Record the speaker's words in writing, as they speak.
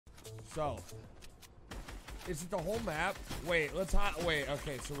So, is it the whole map? Wait, wait,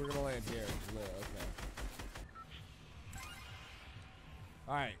 okay, so we're gonna land here. Okay.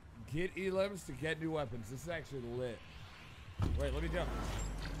 Alright, get elims to get new weapons. This is actually lit. Wait, let me jump.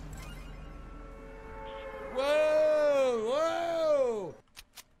 Whoa! Whoa!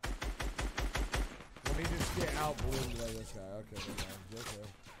 Let me just get out ballooned by this guy. Okay, okay.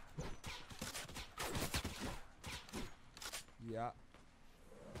 Yeah.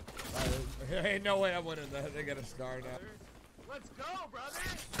 There ain't no way I'm winning that. They got a star now. Let's go, brother!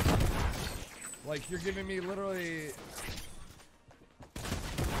 Like, you're giving me literally...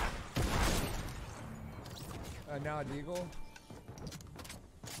 now a deagle.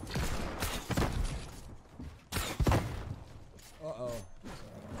 Uh-oh.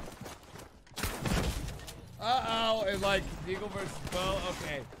 Uh-oh, and like, deagle versus bow,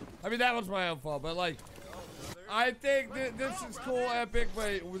 okay. I mean, that was my own fault, but like, I think this is cool, Epic,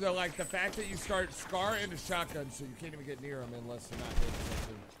 but like the fact that you start Scar into shotgun, so you can't even get near him unless you're not hitting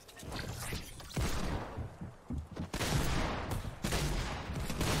something.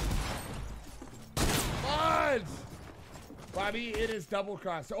 Bobby, it is double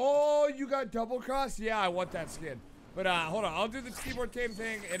cross. Oh, you got double cross? Yeah, I want that skin. But hold on, I'll do the keyboard game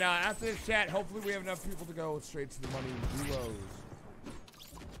thing, and after this chat, hopefully we have enough people to go straight to the money duos.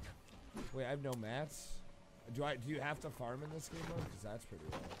 Wait, I have no mats. Do you have to farm in this game mode? Because that's pretty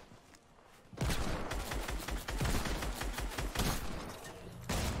low.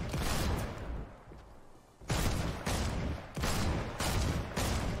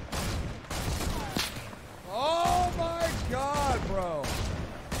 Oh my god, bro!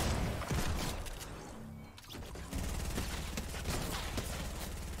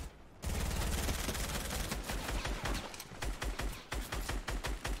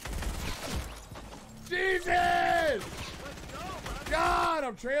 Jesus! God,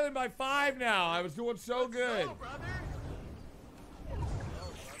 I'm trailing by 5 now. I was doing so good.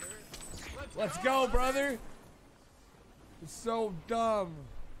 Let's go, brother. It's so dumb.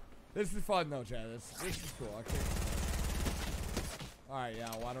 This is fun though, Chad. This is cool. I can't. All right, yeah.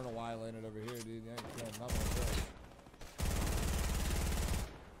 Well, I don't know why I landed over here, dude.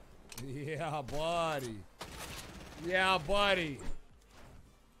 Yeah, buddy. Yeah, buddy.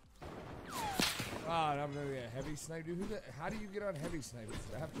 God, I'm gonna get a heavy snipe, dude. How do you get on heavy snipe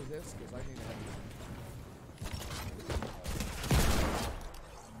after this? Because I need a heavy snipe.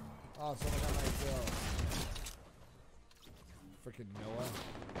 Oh, someone got my kill. Freaking Noah.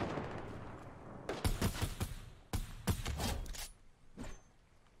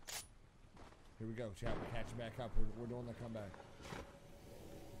 Here we go, chat. We're catching back up. We're doing the comeback.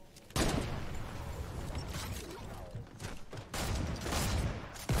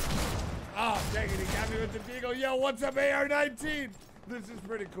 Oh, dang it, he got me with the deagle. Yo, what's up, AR-19? This is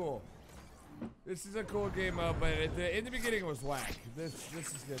pretty cool. This is a cool game mode, but in the beginning it was whack. This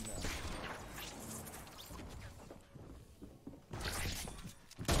is good now.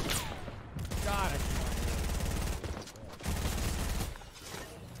 God, I can't.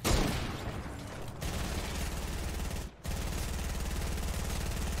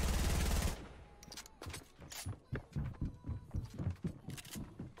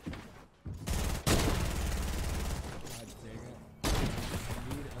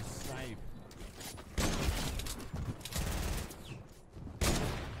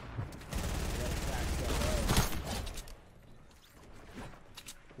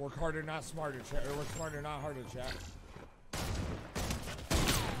 Work harder, not smarter, chat. Or work smarter, not harder, chat.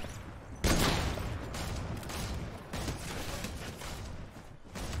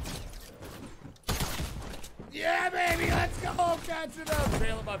 Yeah, baby, let's go! Catch it up!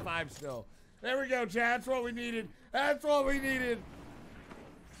 Trailing by 5 still. There we go, chat. That's what we needed. That's what we needed.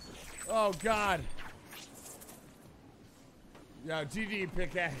 Oh, God. Yo, GG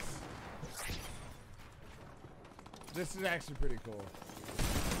pickaxe. This is actually pretty cool.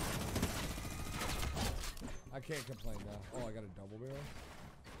 I can't complain now. Oh, I got a double barrel.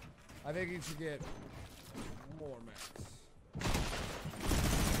 I think you should get more mats.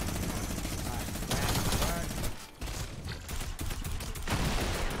 Alright,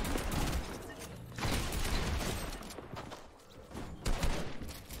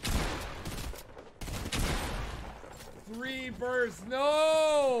 Three bursts.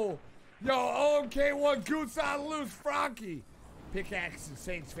 No! Yo, OMK1 Goose on loose, Frankie. Pickaxe and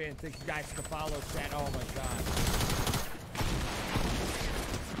Saints fan, thank you guys for the follow, chat. Oh my god.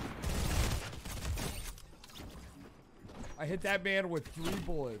 I hit that man with 3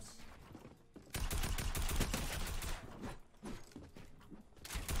 bullets.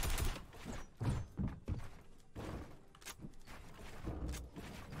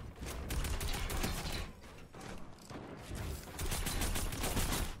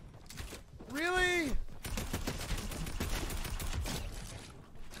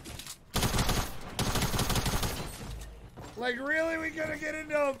 Like, really? We gonna get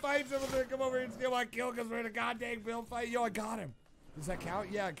into a fight? Someone's gonna come over here and steal my kill because we're in a goddamn build fight? Yo, I got him. Does that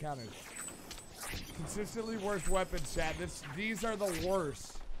count? Yeah, it counted. Consistently worst weapons, chat. These are the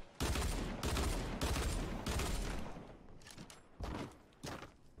worst.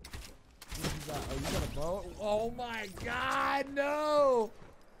 Oh, you got a bow? Oh my god, no!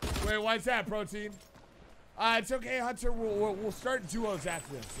 Wait, why's that, Protein? It's okay, Hunter. We'll start duos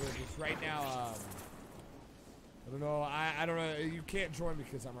after this. So just right now, I don't know. I don't know. You can't join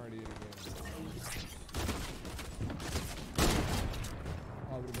because I'm already in the game.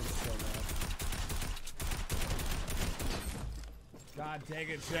 I would have been so mad. God dang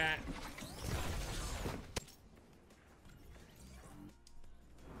it, chat.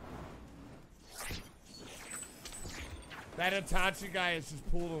 That Itachi guy is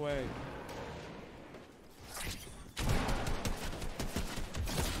just pulled away.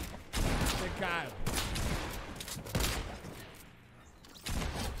 Thank God.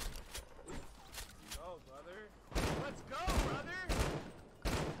 Go, brother. Let's go, brother.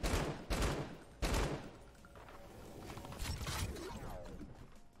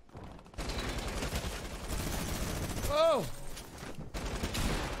 Oh!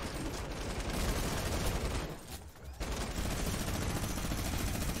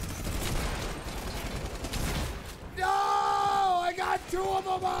 No! I got two of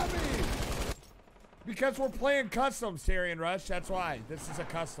them on me! Because we're playing custom, Syrian Rush. That's why. This is a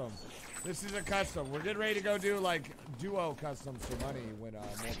custom. This is a custom. We're getting ready to go do, like, duo customs for money when more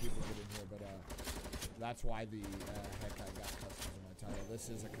people get in here. But that's why the heck I got customs in my title. This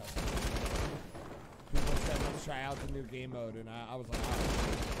is a custom. People said, let's try out the new game mode. And I was like, oh.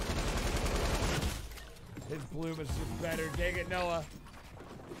 His bloom is just better. Dang it, Noah.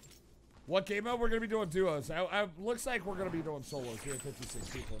 What game mode? We're going to be doing duos. Looks like we're going to be doing solos. We have 56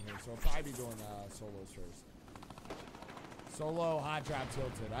 people in here, so we'll probably be doing solos first. Solo, hot drop,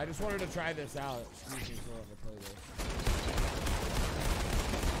 tilted. I just wanted to try this out. Excuse me for letting me play this.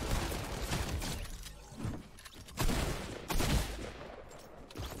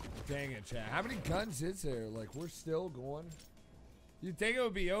 Dang it, chat. How many guns is there? Like, we're still going? You'd think it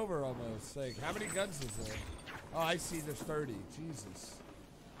would be over almost. Like, how many guns is there? Oh, I see there's 30. Jesus.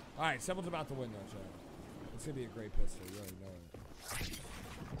 Alright, someone's about to win though, chat. It's gonna be a great pistol, you already know it.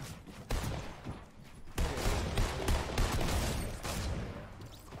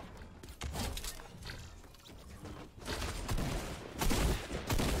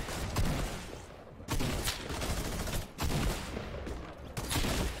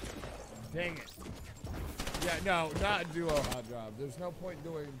 Dang it. Yeah, no, not a duo hot drop. There's no point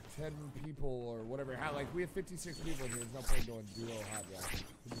doing 10 people or whatever. Like, we have 56 people here. There's no point doing duo hot drop.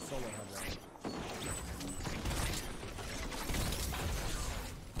 We do solo hot drop.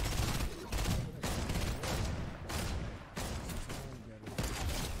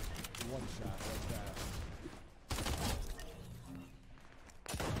 One shot like that.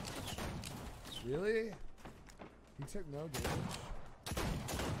 Really? He took no damage.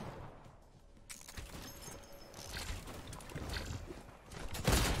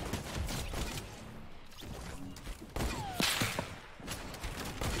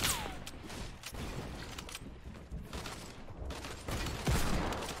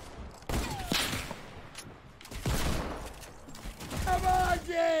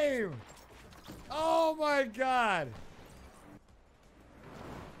 Oh my god!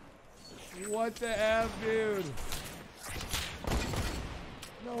 What the F, dude?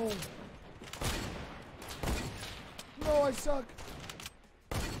 No. No, I suck.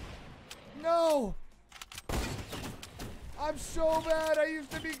 No! I'm so bad. I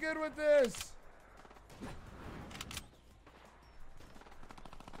used to be good with this.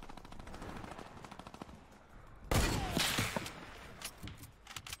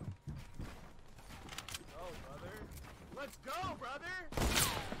 Let's go, brother!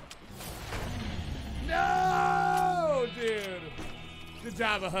 No, dude! Good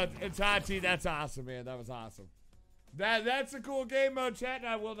job, Itachi. That's awesome, man. That was awesome. That's a cool game mode, chat, and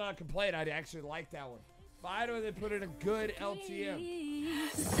I will not complain. I actually like that one. Finally, they put in a good LTM.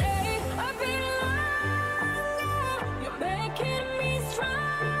 Stay a bit longer. You're making me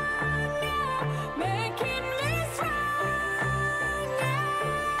stronger. Making me stronger.